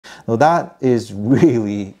Now that is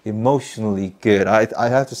really emotionally good. I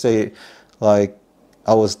have to say, like,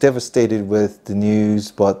 I was devastated with the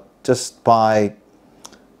news, but just by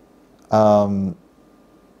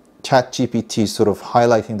ChatGPT sort of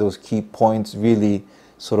highlighting those key points really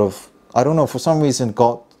sort of, I don't know, for some reason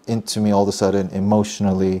got into me all of a sudden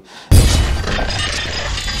emotionally.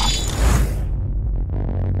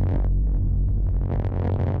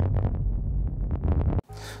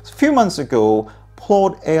 A few months ago,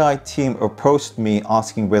 Plaud AI team approached me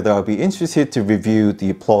asking whether I'd be interested to review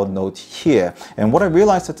the Plaud Note here. And what I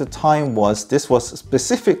realized at the time was this was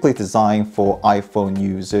specifically designed for iPhone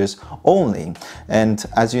users only. And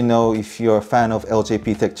as you know, if you're a fan of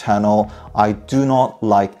LJP Tech channel, I do not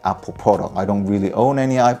like Apple product. I don't really own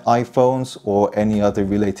any iPhones or any other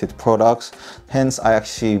related products. Hence, I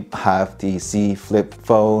actually have the Z Flip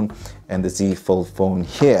phone and the Z Fold phone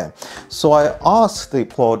here. So I asked the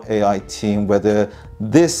Plaud AI team whether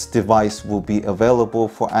this device will be available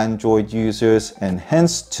for Android users, and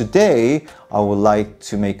hence today I would like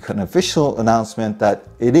to make an official announcement that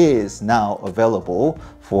it is now available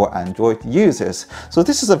for Android users. So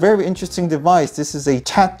this is a very interesting device. This is a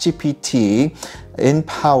ChatGPT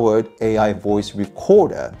empowered AI voice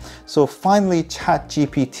recorder. So finally,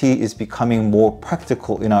 ChatGPT is becoming more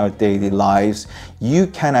practical in our daily lives. You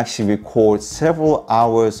can actually record several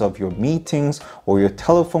hours of your meetings or your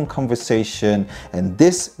telephone conversation, and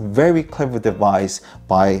this very clever device,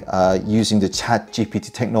 by using the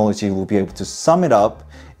ChatGPT technology, will be able to sum it up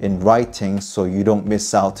in writing so you don't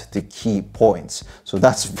miss out the key points. So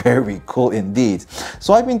that's very cool indeed.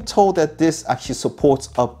 So I've been told that this actually supports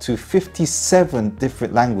up to 57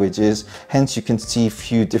 different languages. Hence you can see a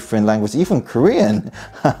few different languages. Even Korean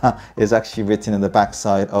is actually written in the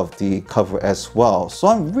backside of the cover as well. So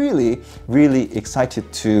I'm really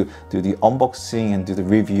excited to do the unboxing and do the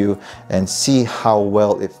review and see how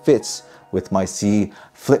well it fits with my Z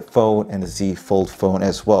Flip phone and the Z Fold phone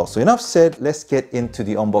as well. So enough said, let's get into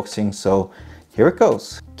the unboxing. So here it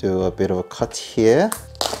goes. Do a bit of a cut here.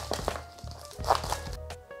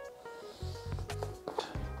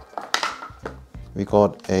 We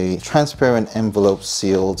got a transparent envelope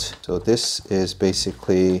sealed. So this is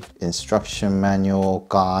basically instruction manual,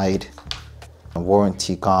 guide, a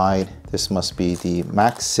warranty guide. This must be the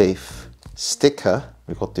MagSafe sticker.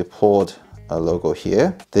 We got the Plaud logo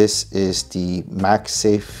here. This is the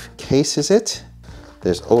MagSafe case, is it?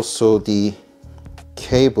 There's also the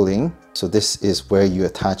cabling. So this is where you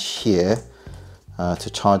attach here to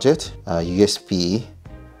charge it. USB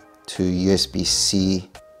to USB-C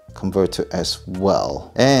converter as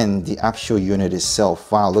well. And the actual unit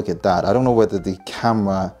itself, wow, look at that. I don't know whether the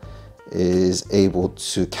camera is able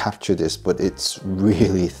to capture this, but it's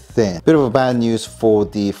really thin. Bit of a bad news for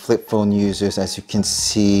the flip phone users. As you can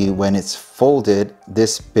see, when it's folded,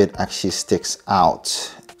 this bit actually sticks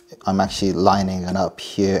out. I'm actually lining it up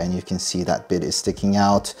here and you can see that bit is sticking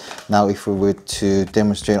out. Now, if we were to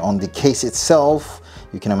demonstrate on the case itself,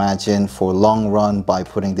 you can imagine for a long run, by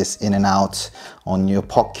putting this in and out on your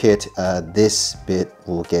pocket, this bit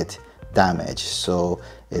will get damaged. So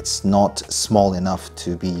it's not small enough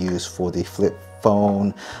to be used for the flip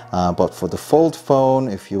phone, but for the fold phone,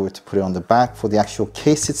 if you were to put it on the back for the actual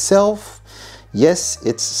case itself, yes,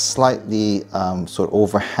 it's slightly sort of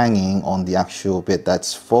overhanging on the actual bit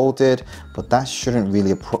that's folded, but that shouldn't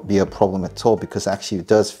really be a problem at all, because actually it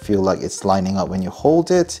does feel like it's lining up when you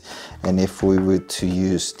hold it. And if we were to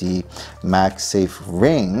use the MagSafe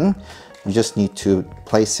ring, you just need to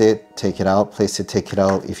place it, take it out, place it, take it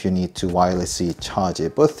out if you need to wirelessly charge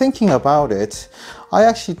it. But thinking about it, I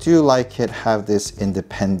actually do like it have this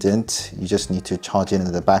independent. You just need to charge it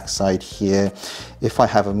in the back side here. If I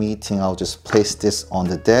have a meeting, I'll just place this on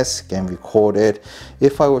the desk and record it.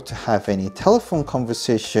 If I were to have any telephone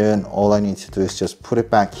conversation, all I need to do is just put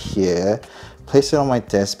it back here, place it on my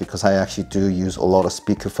desk, because I actually do use a lot of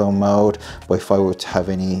speakerphone mode. But if I were to have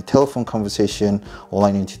any telephone conversation, all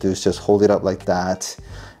I need to do is just hold it up like that,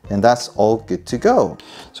 and that's all good to go.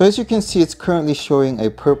 So as you can see, it's currently showing a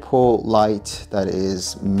purple light that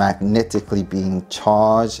is magnetically being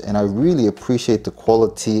charged, and I really appreciate the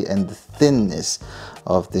quality and the thinness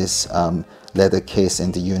of this leather case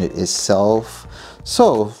and the unit itself.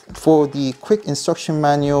 So for the quick instruction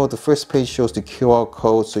manual, the first page shows the QR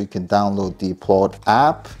code so you can download the Plaud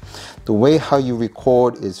app. The way how you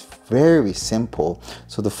record is very simple.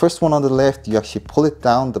 So the first one on the left, you actually pull it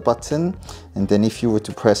down, the button, And then if you were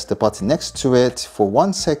to press the button next to it for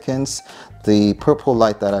 1 second, the purple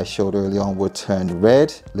light that I showed earlier on will turn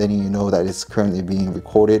red, letting you know that it's currently being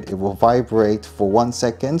recorded. It will vibrate for 1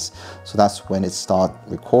 second, so that's when it starts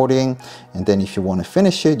recording. And then if you want to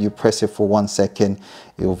finish it, you press it for 1 second,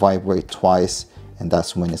 it will vibrate twice, and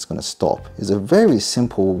that's when it's going to stop. It's a very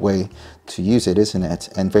simple way to use it, isn't it?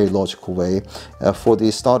 And very logical way. For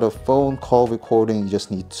the start of phone call recording, you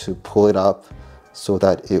just need to pull it up so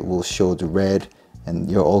that it will show the red,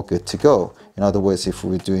 and you're all good to go. In other words, if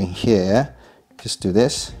we're doing here, just do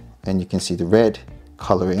this and you can see the red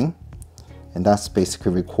coloring, and that's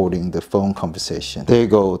basically recording the phone conversation. There you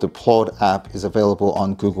go. The Plaud app is available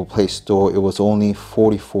on Google Play Store. It was only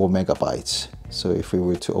 44 megabytes. So if we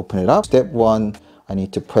were to open it up, step 1, I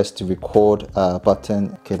need to press the record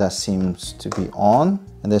button. Okay, that seems to be on.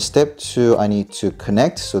 And then step 2, I need to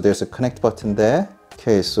connect. So there's a connect button there.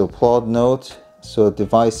 Okay, so Plaud Note. So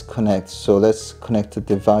device connect. So let's connect the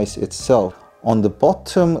device itself. On the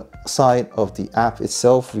bottom side of the app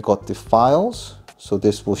itself, we got the files. So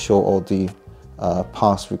this will show all the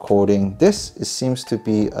past recording. This seems to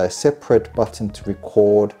be a separate button to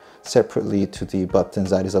record separately to the buttons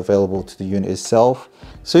that is available to the unit itself.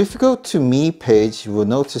 So if you go to Me page, you will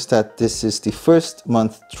notice that this is the first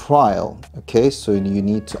month trial. Okay, so you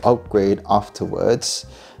need to upgrade afterwards.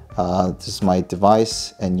 This is my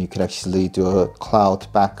device, and you can actually do a cloud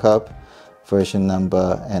backup, version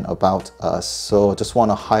number, and about us. So I just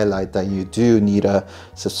want to highlight that you do need a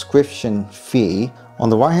subscription fee. On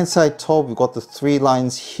the right hand side top, we've got the 3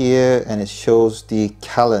 lines here, and it shows the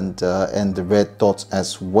calendar and the red dots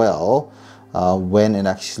as well, when it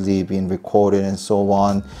actually being recorded and so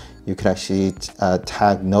on. You can actually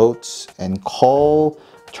tag notes and call,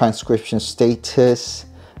 transcription status,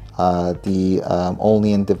 the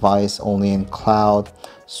only in device, only in cloud,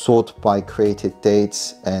 sort by created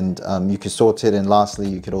dates, and you can sort it. And lastly,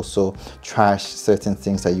 you could also trash certain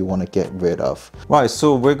things that you want to get rid of. Right,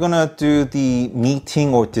 so we're gonna do the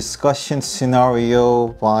meeting or discussion scenario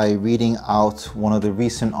by reading out one of the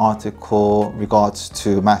recent article regards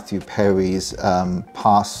to Matthew Perry's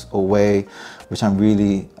pass away, which I'm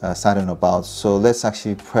really saddened about. So let's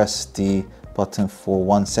actually press the button for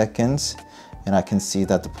 1 second. And I can see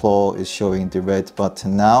that the Plaud is showing the red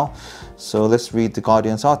button now. So let's read the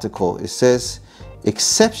Guardian's article. It says,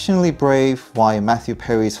 exceptionally brave why Matthew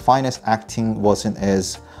Perry's finest acting wasn't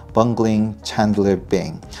as bungling Chandler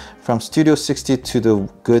Bing. From Studio 60 to The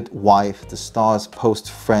Good Wife, the star's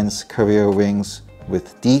post-Friends career rings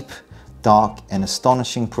with deep, dark, and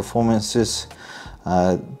astonishing performances,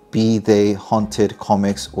 be they haunted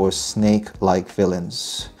comics or snake-like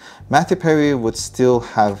villains. Matthew Perry would still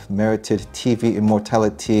have merited TV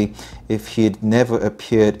immortality if he'd never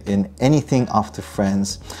appeared in anything after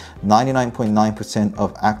Friends. 99.9%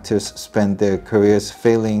 of actors spend their careers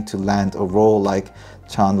failing to land a role like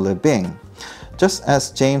Chandler Bing. Just as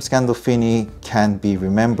James Gandolfini can be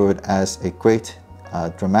remembered as a great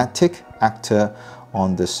dramatic actor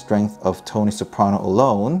on the strength of Tony Soprano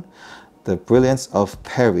alone, the brilliance of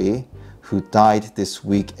Perry, who died this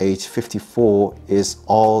week aged 54, is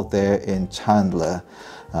all there in Chandler.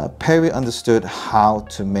 Perry understood how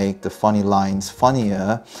to make the funny lines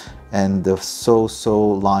funnier and the so-so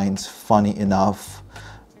lines funny enough,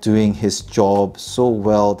 doing his job so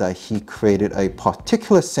well that he created a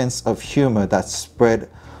particular sense of humor that spread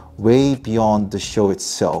way beyond the show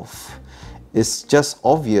itself. It's just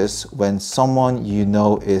obvious when someone you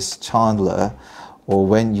know is Chandler, or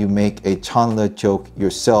when you make a Chandler joke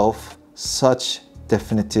yourself. Such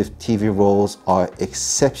definitive TV roles are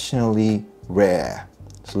exceptionally rare.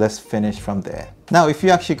 So let's finish from there. Now, if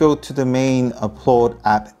you actually go to the main Plaud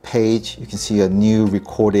app page, you can see a new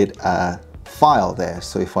recorded file there.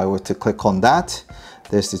 So if I were to click on that,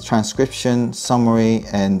 there's the transcription, summary,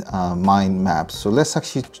 and mind maps. So let's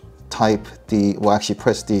actually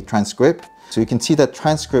press the transcript. So you can see that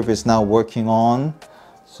transcript is now working on.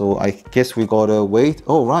 So I guess we gotta wait.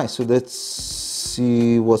 Oh, right, so let's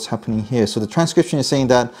see what's happening here. So the transcription is saying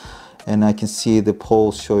that, and I can see the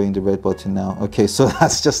poll showing the red button now. Okay, so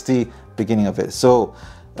that's just the beginning of it. So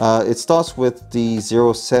it starts with the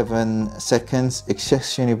 07 seconds,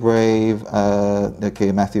 exceptionally brave,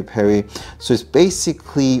 okay, Matthew Perry. So it's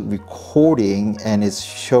basically recording, and it's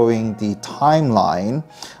showing the timeline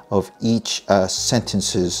of each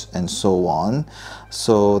sentences and so on.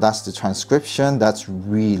 So that's the transcription. That's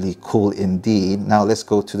really cool indeed. Now let's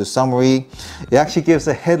go to the summary. It actually gives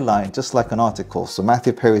a headline, just like an article. So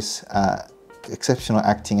Matthew Perry's exceptional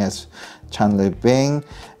acting as Chandler Bing.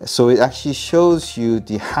 So it actually shows you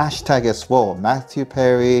the hashtag as well, Matthew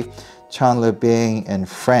Perry, Chandler Bing, and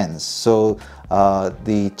Friends. So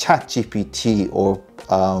the chatgpt or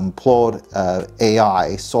Plaud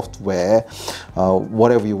AI software,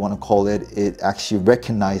 whatever you want to call it, it actually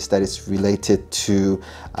recognized that it's related to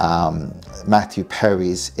Matthew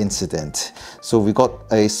Perry's incident. So we got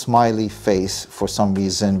a smiley face for some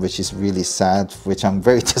reason, which is really sad, which I'm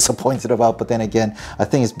very disappointed about. But then again, I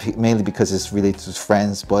think it's mainly because it's related to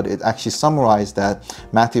Friends, but it actually summarized that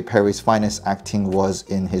Matthew Perry's finest acting was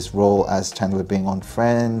in his role as Chandler Bing on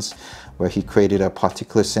Friends, where he created a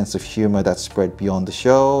particular sense of humor that spread beyond the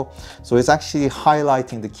show. So it's actually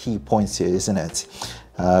highlighting the key points here, isn't it?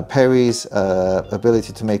 Perry's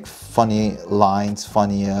ability to make funny lines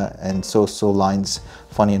funnier and so-so lines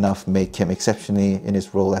funny enough make him exceptionally in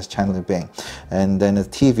his role as Chandler Bing. And then a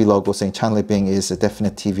TV logo saying Chandler Bing is a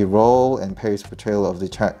definite TV role, and Perry's portrayal of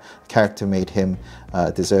the character made him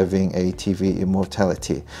deserving a TV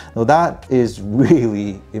immortality. Now that is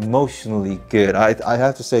really emotionally good. I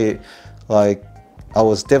have to say, like, I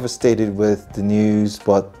was devastated with the news,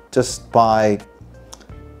 but just by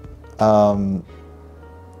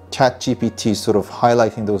chatgpt sort of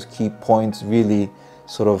highlighting those key points really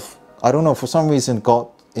sort of, I don't know, for some reason got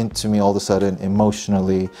into me all of a sudden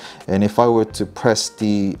emotionally. And if I were to press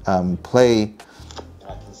the play,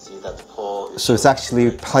 I can see that so it's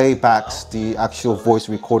actually playbacks the actual voice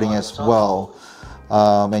recording as well.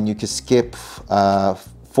 And you can skip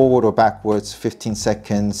forward or backwards 15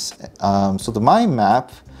 seconds. So the mind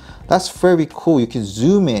map, that's very cool. You can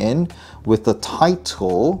zoom in with the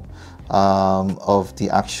title of the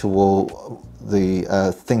actual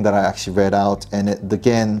thing that I actually read out, and it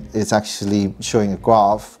again it's actually showing a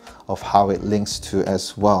graph of how it links to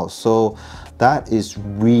as well. So that is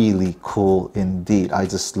really cool indeed. I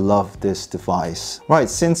just love this device. Right,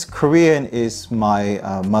 since Korean is my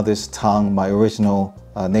mother's tongue, my original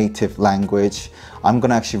native language, I'm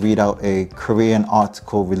gonna actually read out a Korean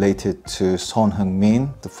article related to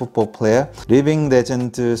heung-min, the football player. 리빙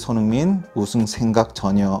레전드 heung-min 우승 생각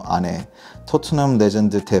전혀 안 해. 토트넘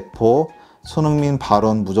레전드 대포 heung-min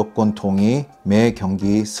발언 무조건 동의. 매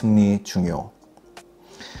경기 승리 중요.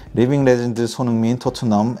 리빙 레전드 heung-min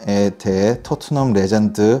토트넘에 대해 토트넘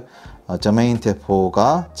레전드 저메인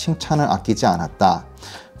대포가 칭찬을 아끼지 않았다.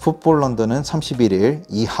 풋볼 런던은 31일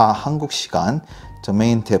이하 한국 시간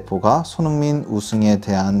저메인 대포가 손흥민 우승에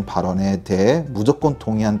대한 발언에 대해 무조건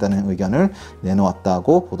동의한다는 의견을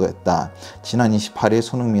내놓았다고 보도했다. 지난 28일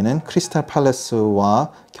손흥민은 크리스탈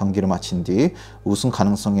팔레스와 경기를 마친 뒤 우승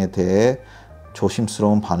가능성에 대해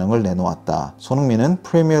조심스러운 반응을 내놓았다. 손흥민은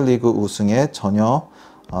프리미어리그 우승에 전혀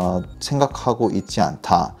생각하고 있지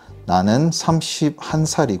않다. 나는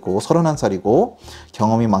 31살이고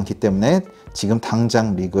경험이 많기 때문에 지금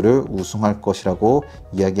당장 리그를 우승할 것이라고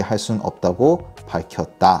이야기할 순 없다고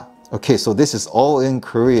밝혔다. Okay, so this is all in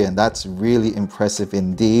Korean. That's really impressive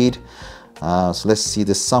indeed. So let's see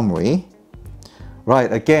the summary.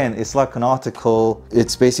 Right, again, it's like an article.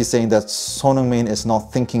 It's basically saying that Son Heung-min is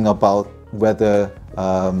not thinking about whether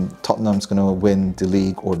Tottenham's going to win the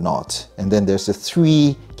league or not. And then there's the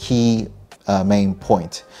three key main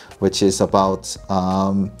point, which is about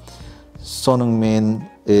Son Heung-min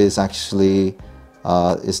is actually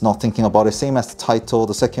is not thinking about it, same as the title.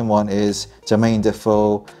 The second one is Jermaine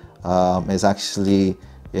Defoe is actually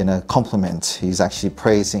in a compliment. He's actually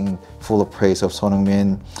praising, full of praise of Son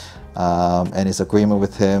Heung-min and his agreement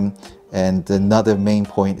with him. And another main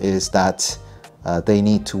point is that they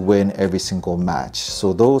need to win every single match.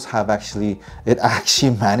 So those have actually, it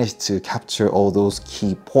actually managed to capture all those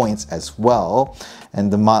key points as well.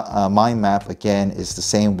 And the mind map again is the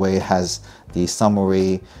same way, it has the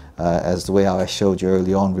summary as the way I showed you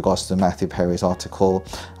earlier on in regards to Matthew Perry's article.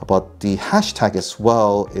 About the hashtag as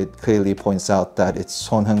well, it clearly points out that it's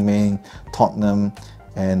Son Heung-min, Tottenham,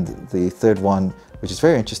 and the third one, which is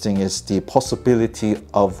very interesting, is the possibility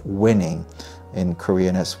of winning in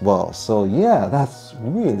Korean as well. So yeah, that's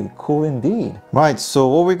really cool indeed. Right, so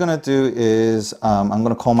what we're gonna do is I'm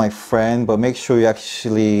gonna call my friend, but make sure you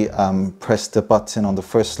actually press the button on the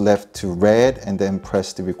first left to red and then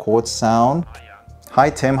press the record sound. Hi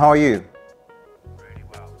Tim, how are you? Really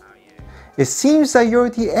well, how are you? It seems that you're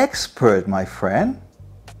the expert, my friend.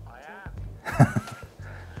 I am.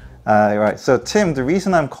 Right, so Tim, the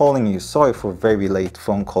reason I'm calling you, sorry for a very late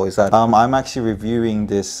phone call, is that I'm actually reviewing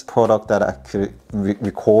this product that I could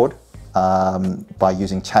record by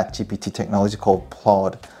using chatgpt technology called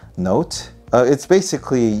Plaud Note. It's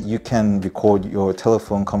basically, you can record your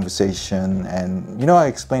telephone conversation, and you know, I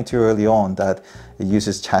explained to you early on that it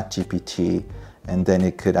uses chatgpt, and then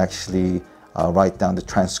it could actually write down the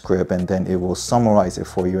transcript, and then it will summarize it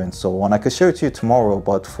for you and so on. I could show it to you tomorrow,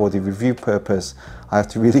 but for the review purpose, I have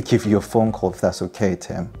to really give you a phone call if that's okay,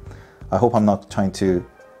 Tim. I hope I'm not trying to,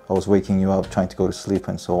 I was waking you up trying to go to sleep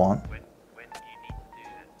and so on. When do you need to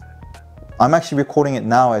do this? I'm actually recording it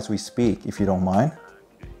now as we speak, if you don't mind.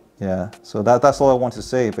 Yeah, so that's all I want to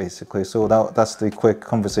say basically. So that's the quick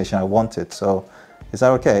conversation I wanted. So is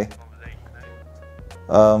that okay?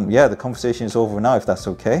 Yeah, the conversation is over now, if that's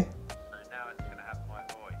okay. So now it's going to have my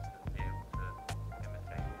voice and be able to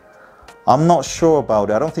imitate you. I'm not sure about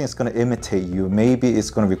it. I don't think it's going to imitate you. Maybe it's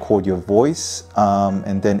going to record your voice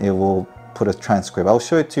and then it will put a transcript. I'll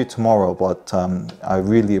show it to you tomorrow, but I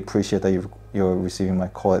really appreciate that you're receiving my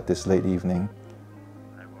call at this late evening.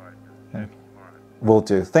 No worries. Show me tomorrow. Will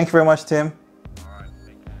do. Thank you very much, Tim. Alright,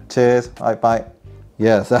 take care. Cheers. Bye.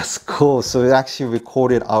 Yeah, that's cool. So it actually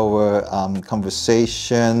recorded our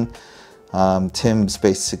conversation. Tim's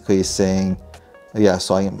basically saying, yeah,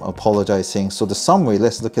 so I'm apologizing. So the summary,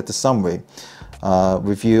 let's look at the summary.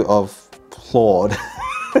 Review of Plaud.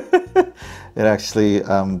 It actually,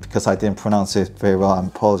 because I didn't pronounce it very well, I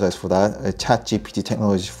apologize for that. A chatgpt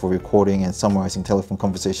technology for recording and summarizing telephone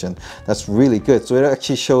conversation. That's really good. So it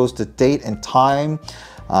actually shows the date and time.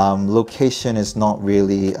 Location is not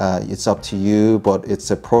really, it's up to you, but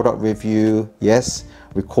it's a product review. Yes.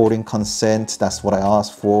 Recording consent, that's what I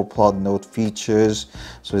asked for. Plaud note features,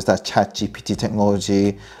 so it's that chatgpt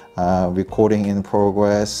technology. Recording in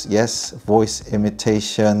progress, yes. Voice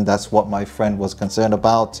imitation, that's what my friend was concerned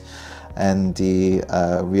about. And the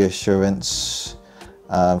reassurance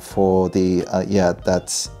for the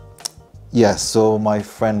so my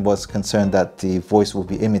friend was concerned that the voice will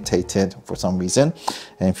be imitated for some reason,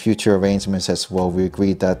 and future arrangements as well, we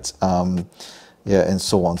agreed that and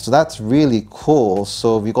so on. So that's really cool.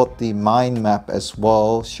 So we got the mind map as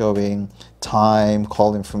well, showing time,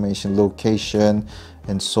 call information, location,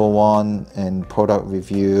 and so on, and product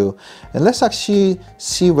review. And let's actually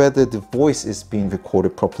see whether the voice is being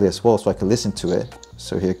recorded properly as well, so I can listen to it.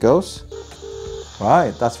 So here it goes.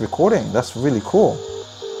 Right, that's recording. That's really cool.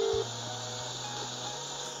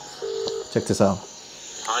 Check this out.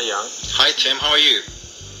 Hi, Young. Hi Tim, how are you?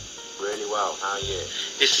 Really well. How are you?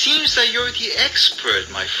 It seems that you're the expert,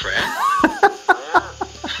 my friend. I am.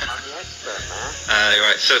 I'm the expert, man.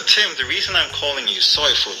 Right. So Tim, the reason I'm calling you,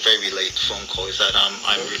 sorry for a very late phone call, is that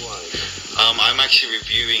I'm actually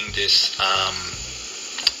reviewing this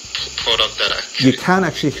product that I You can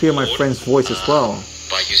actually hear my friend's voice as well.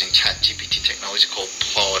 by using chatgpt technology called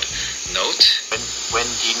Plaud Note. When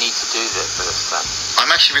do you need to do this then?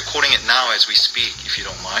 I'm actually recording it now as we speak, if you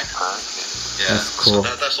don't mind. Okay. Yeah, That's cool.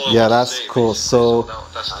 So that's all I Yeah, want to that's say, cool. basically.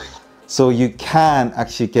 So- So you can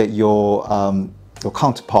actually get your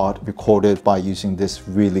counterpart recorded by using this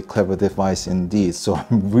really clever device indeed. So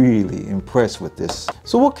I'm really impressed with this.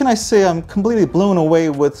 So what can I say? I'm completely blown away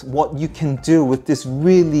with what you can do with this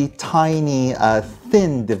really tiny,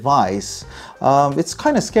 thin device. It's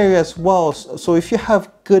kind of scary as well. So if you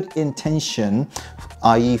have good intention,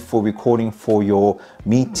 i.e. for recording for your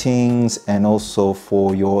meetings and also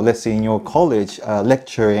for your, let's say in your college,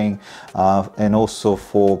 lecturing, and also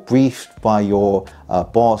for briefed by your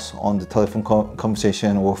boss on the telephone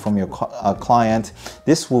conversation or from your client,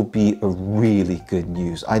 this will be a really good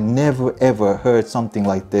news. I never ever heard something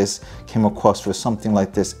like this, came across with something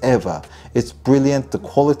like this ever. It's brilliant. The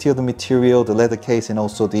quality of the material, the leather case, and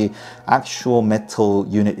also the actual metal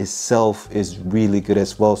unit itself is really good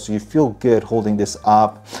as well. So you feel good holding this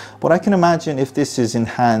up. But I can imagine if this is in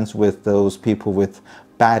hands with those people with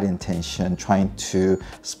bad intention, trying to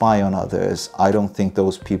spy on others, I don't think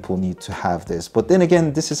those people need to have this. But then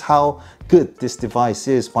again, this is how good this device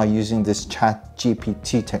is by using this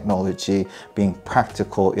chatgpt technology, being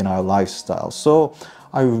practical in our lifestyle. So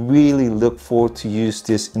I really look forward to use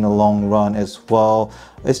this in the long run as well.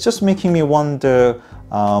 It's just making me wonder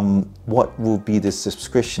what will be the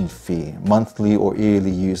subscription fee, monthly or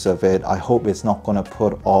yearly use of it. I hope it's not going to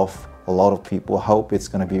put off a lot of people. I hope it's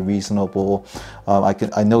going to be reasonable.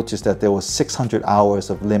 I noticed that there was 600 hours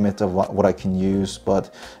of limit of what I can use,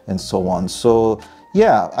 and so on. So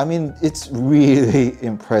yeah, I mean, it's really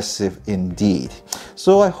impressive indeed.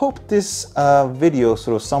 So I hope this video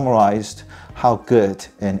sort of summarized how good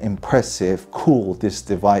and impressive, cool this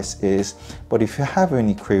device is. But if you have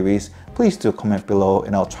any queries, please do comment below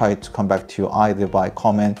and I'll try to come back to you either by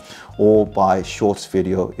comment or by shorts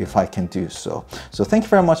video if I can do so. So thank you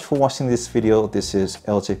very much for watching this video. This is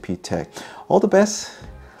LJP Tech. All the best.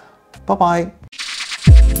 Bye-bye.